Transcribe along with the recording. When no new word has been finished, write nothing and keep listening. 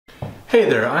Hey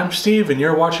there, I'm Steve and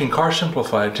you're watching Cars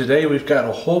Simplified. Today we've got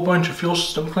a whole bunch of fuel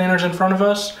system cleaners in front of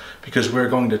us because we're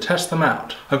going to test them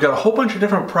out. I've got a whole bunch of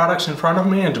different products in front of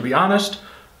me, and to be honest,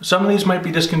 some of these might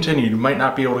be discontinued. You might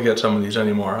not be able to get some of these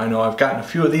anymore. I know I've gotten a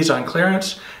few of these on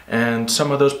clearance, and some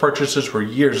of those purchases were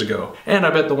years ago. And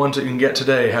I bet the ones that you can get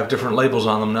today have different labels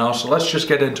on them now, so let's just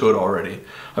get into it already.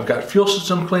 I've got fuel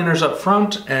system cleaners up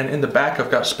front, and in the back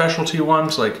I've got specialty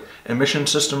ones like emission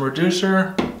system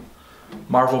reducer,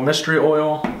 Marvel mystery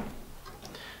oil,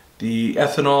 the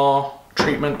ethanol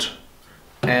treatment,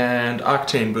 and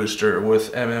octane booster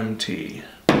with MMT.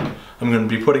 I'm going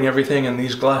to be putting everything in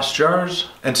these glass jars,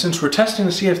 and since we're testing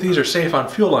to see if these are safe on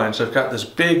fuel lines, I've got this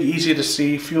big, easy to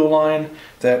see fuel line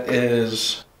that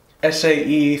is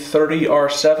SAE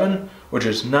 30R7, which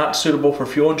is not suitable for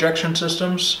fuel injection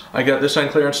systems. I got this on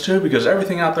clearance too because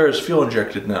everything out there is fuel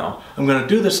injected now. I'm going to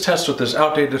do this test with this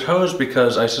outdated hose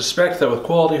because I suspect that with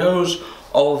quality hose,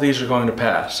 all of these are going to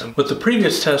pass. And with the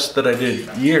previous test that I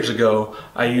did years ago,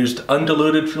 I used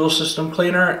undiluted fuel system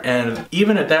cleaner, and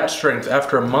even at that strength,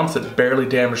 after a month, it barely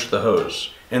damaged the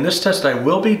hose. In this test, I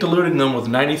will be diluting them with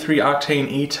 93 octane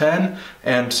E10,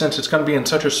 and since it's going to be in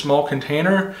such a small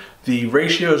container, the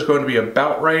ratio is going to be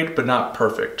about right, but not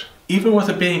perfect. Even with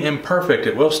it being imperfect,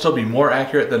 it will still be more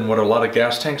accurate than what a lot of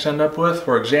gas tanks end up with.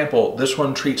 For example, this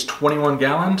one treats 21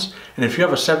 gallons, and if you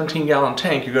have a 17-gallon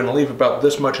tank, you're going to leave about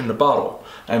this much in the bottle.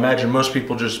 I imagine most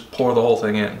people just pour the whole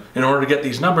thing in. In order to get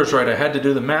these numbers right, I had to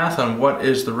do the math on what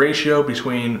is the ratio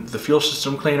between the fuel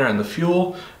system cleaner and the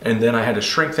fuel, and then I had to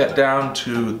shrink that down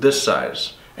to this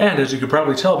size. And as you can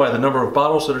probably tell by the number of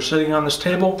bottles that are sitting on this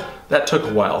table, that took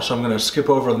a while. So I'm going to skip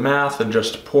over the math and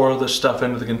just pour this stuff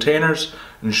into the containers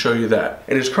and show you that.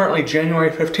 It is currently January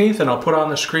 15th, and I'll put on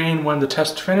the screen when the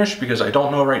test finished because I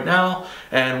don't know right now,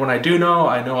 and when I do know,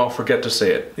 I know I'll forget to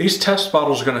say it. These test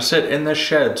bottles are going to sit in this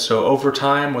shed, so over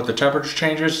time with the temperature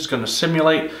changes, it's going to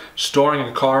simulate storing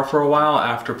a car for a while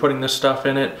after putting this stuff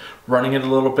in it, running it a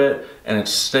little bit, and it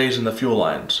stays in the fuel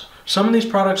lines. Some of these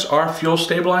products are fuel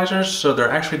stabilizers, so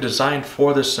they're actually designed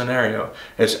for this scenario.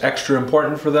 It's extra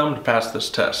important for them to pass this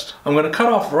test. I'm going to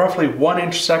cut off roughly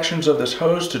 1-inch sections of this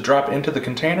hose to drop into the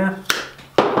container.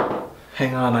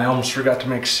 Hang on, I almost forgot to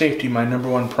make safety my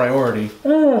 #1 priority.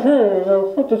 Oh, hey,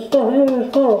 I'll put the stuff in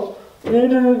this hole. Get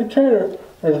it in the container.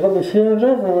 There's going to be fumes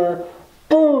everywhere.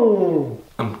 Boom!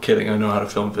 I'm kidding, I know how to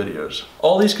film videos.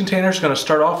 All these containers are going to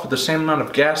start off with the same amount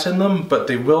of gas in them, but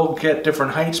they will get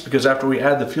different heights because after we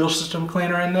add the fuel system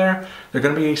cleaner in there, they're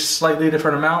going to be slightly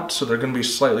different amounts, so they're going to be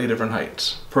slightly different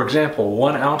heights. For example,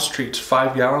 1 ounce treats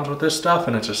 5 gallons with this stuff,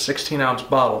 and it's a 16-ounce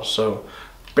bottle, so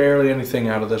barely anything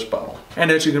out of this bottle. And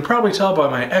as you can probably tell by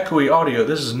my echoey audio,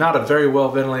 this is not a very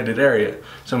well ventilated area.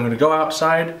 So I'm going to go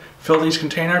outside, fill these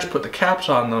containers, put the caps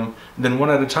on them, and then one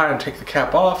at a time take the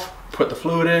cap off, put the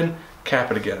fluid in,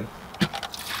 cap it again.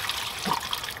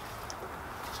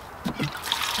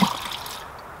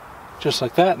 Just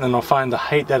like that, and then I'll find the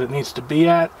height that it needs to be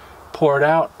at, pour it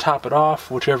out, top it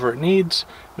off, whichever it needs,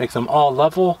 make them all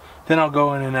level, then I'll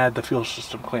go in and add the fuel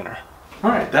system cleaner.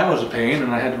 Alright, that was a pain,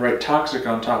 and I had to write toxic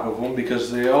on top of them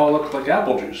because they all look like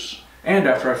apple juice. And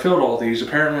after I filled all these,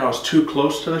 apparently I was too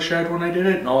close to the shed when I did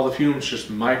it, and all the fumes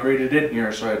just migrated in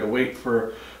here, so I had to wait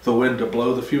for the wind to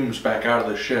blow the fumes back out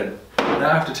of the shed. Now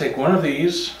I have to take one of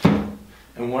these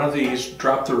and one of these,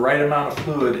 drop the right amount of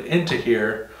fluid into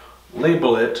here,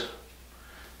 label it,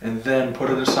 and then put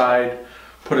it aside,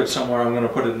 put it somewhere. I'm going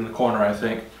to put it in the corner, I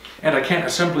think. And I can't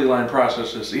assembly line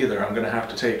process this either. I'm going to have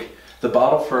to take the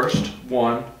bottle first,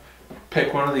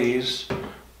 pick one of these,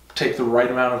 take the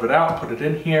right amount of it out, put it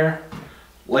in here,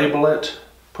 label it,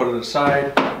 put it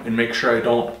aside, and make sure I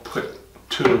don't put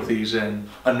 2 of these in.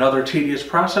 Another tedious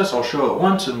process. I'll show it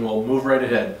once and we'll move right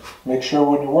ahead. Make sure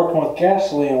when you're working with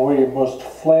gasoline, wear your most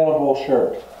flammable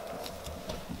shirt.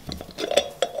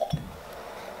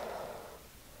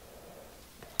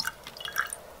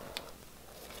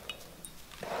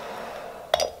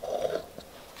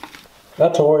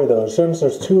 Not to worry though, as soon as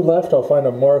there's 2 left, I'll find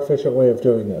a more efficient way of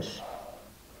doing this.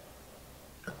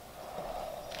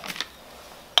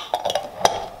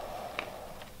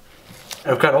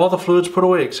 I've got all the fluids put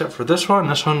away except for this one.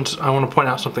 This one's, I want to point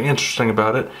out something interesting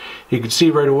about it. You can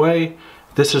see right away,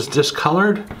 this is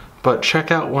discolored, but check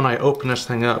out when I open this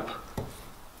thing up.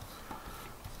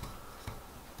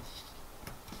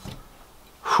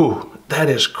 Whew, that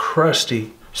is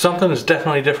crusty. Something is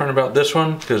definitely different about this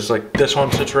one, because like this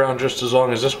one sits around just as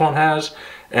long as this one has,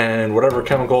 and whatever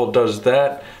chemical does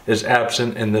that is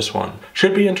absent in this one.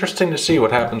 Should be interesting to see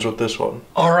what happens with this one.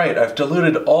 Alright, I've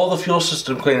diluted all the fuel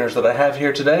system cleaners that I have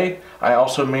here today. I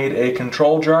also made a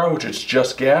control jar, which is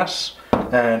just gas,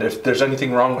 And if there's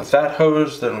anything wrong with that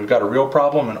hose, then we've got a real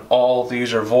problem, and all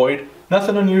these are void.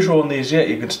 Nothing unusual in these yet.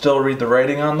 You can still read the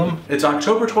writing on them. It's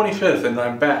October 25th and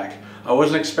I'm back. I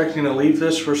wasn't expecting to leave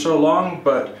this for so long,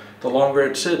 but the longer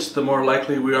it sits, the more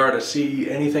likely we are to see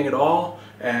anything at all.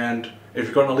 And if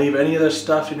you're going to leave any of this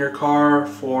stuff in your car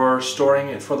for storing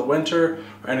it for the winter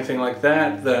or anything like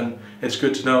that, then it's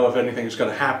good to know if anything is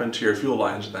going to happen to your fuel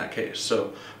lines in that case.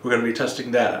 So we're going to be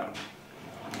testing that out.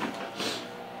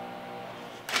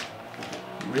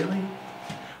 Really?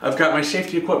 I've got my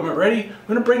safety equipment ready. I'm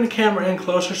going to bring the camera in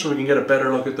closer so we can get a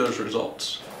better look at those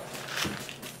results.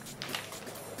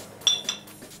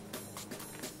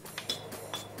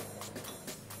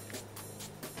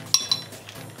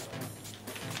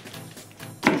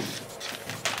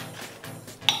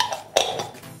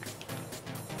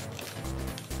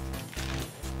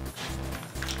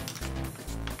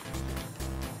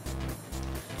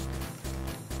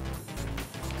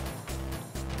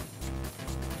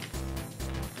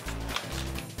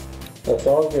 That's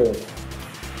all good.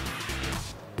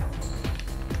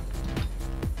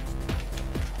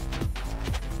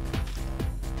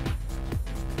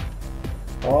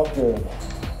 All good.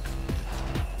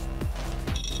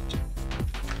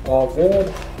 All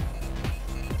good.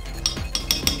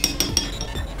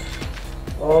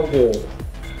 All good.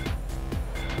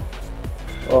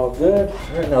 All good.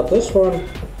 All right, now this one,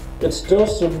 it's still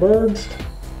submerged,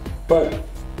 but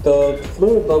the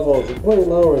fluid level is way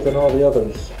lower than all the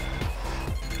others.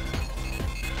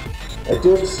 I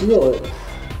did seal it.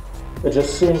 It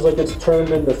just seems like it's turned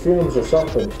into fumes or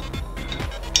something.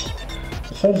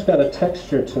 This one's got a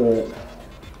texture to it,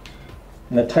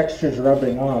 and the texture's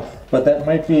rubbing off. But that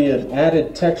might be an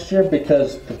added texture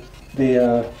because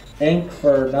the ink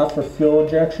not for fuel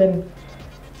injection,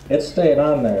 it's staying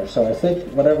on there. So I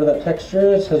think whatever that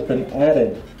texture is has been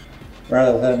added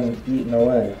rather than eaten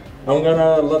away. I'm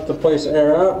gonna let the place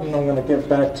air out and I'm gonna get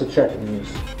back to checking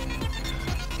these.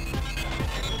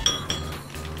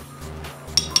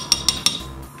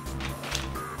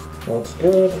 That's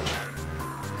good.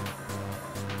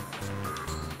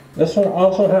 This one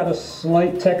also had a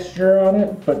slight texture on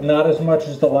it, but not as much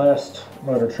as the last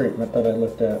motor treatment that I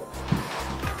looked at.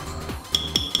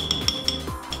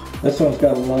 This one's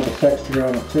got a lot of texture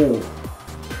on it too.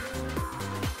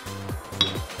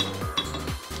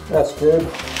 That's good.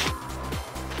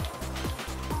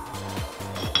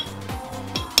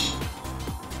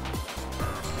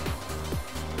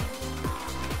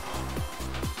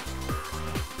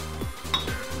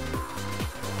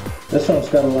 This one's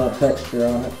got a lot of texture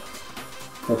on it,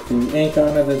 but the ink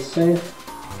on it is safe.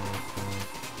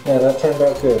 Yeah, that turned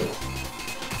out good.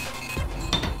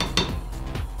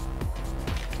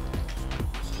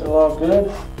 Still all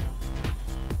good.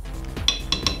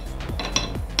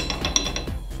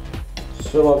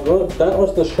 Still all good. That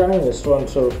was the shiniest one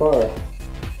so far.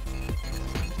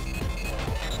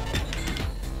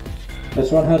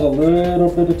 This one has a little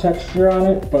bit of texture on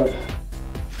it, but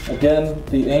again,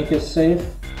 the ink is safe.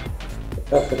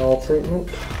 Ethanol treatment.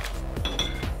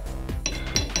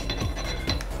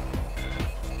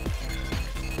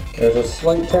 There's a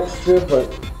slight texture,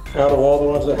 but out of all the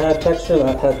ones that had texture,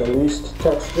 that had the least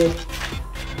texture.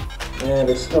 And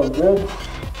it's still good.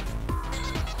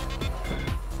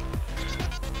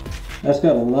 That's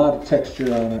got a lot of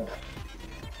texture on it.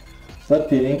 But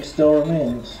the ink still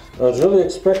remains. I was really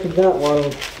expecting that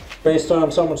one, based on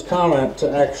someone's comment,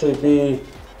 to actually be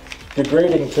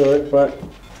degrading to it, but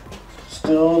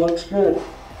still looks good.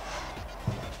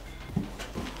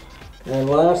 And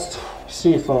last,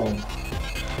 Seafoam.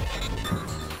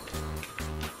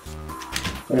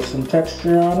 There's some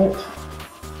texture on it.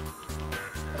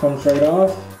 Comes right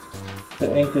off.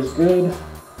 The ink is good.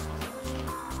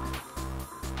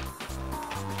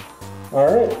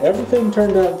 Alright, everything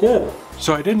turned out good.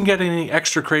 So I didn't get any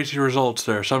extra crazy results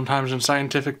there. Sometimes in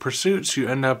scientific pursuits you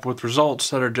end up with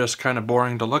results that are just kind of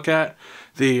boring to look at.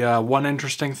 The one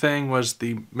interesting thing was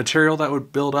the material that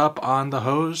would build up on the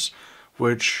hose,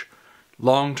 which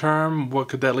long term, what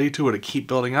could that lead to? Would it keep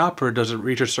building up, or does it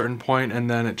reach a certain point and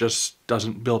then it just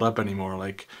doesn't build up anymore,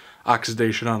 like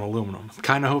oxidation on aluminum? I'm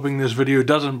kind of hoping this video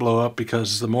doesn't blow up,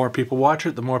 because the more people watch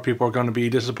it, the more people are going to be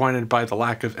disappointed by the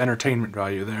lack of entertainment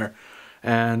value there.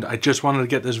 And I just wanted to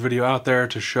get this video out there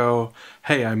to show,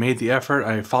 hey, I made the effort,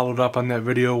 I followed up on that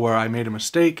video where I made a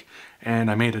mistake,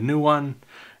 and I made a new one,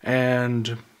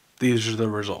 and these are the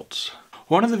results.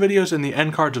 One of the videos in the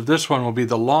end cards of this one will be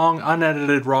the long,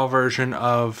 unedited, raw version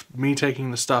of me taking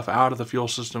the stuff out of the fuel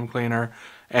system cleaner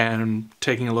and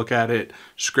taking a look at it,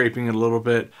 scraping it a little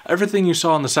bit. Everything you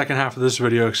saw in the second half of this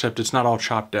video, except it's not all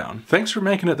chopped down. Thanks for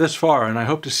making it this far, and I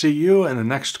hope to see you in the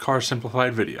next Cars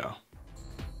Simplified video.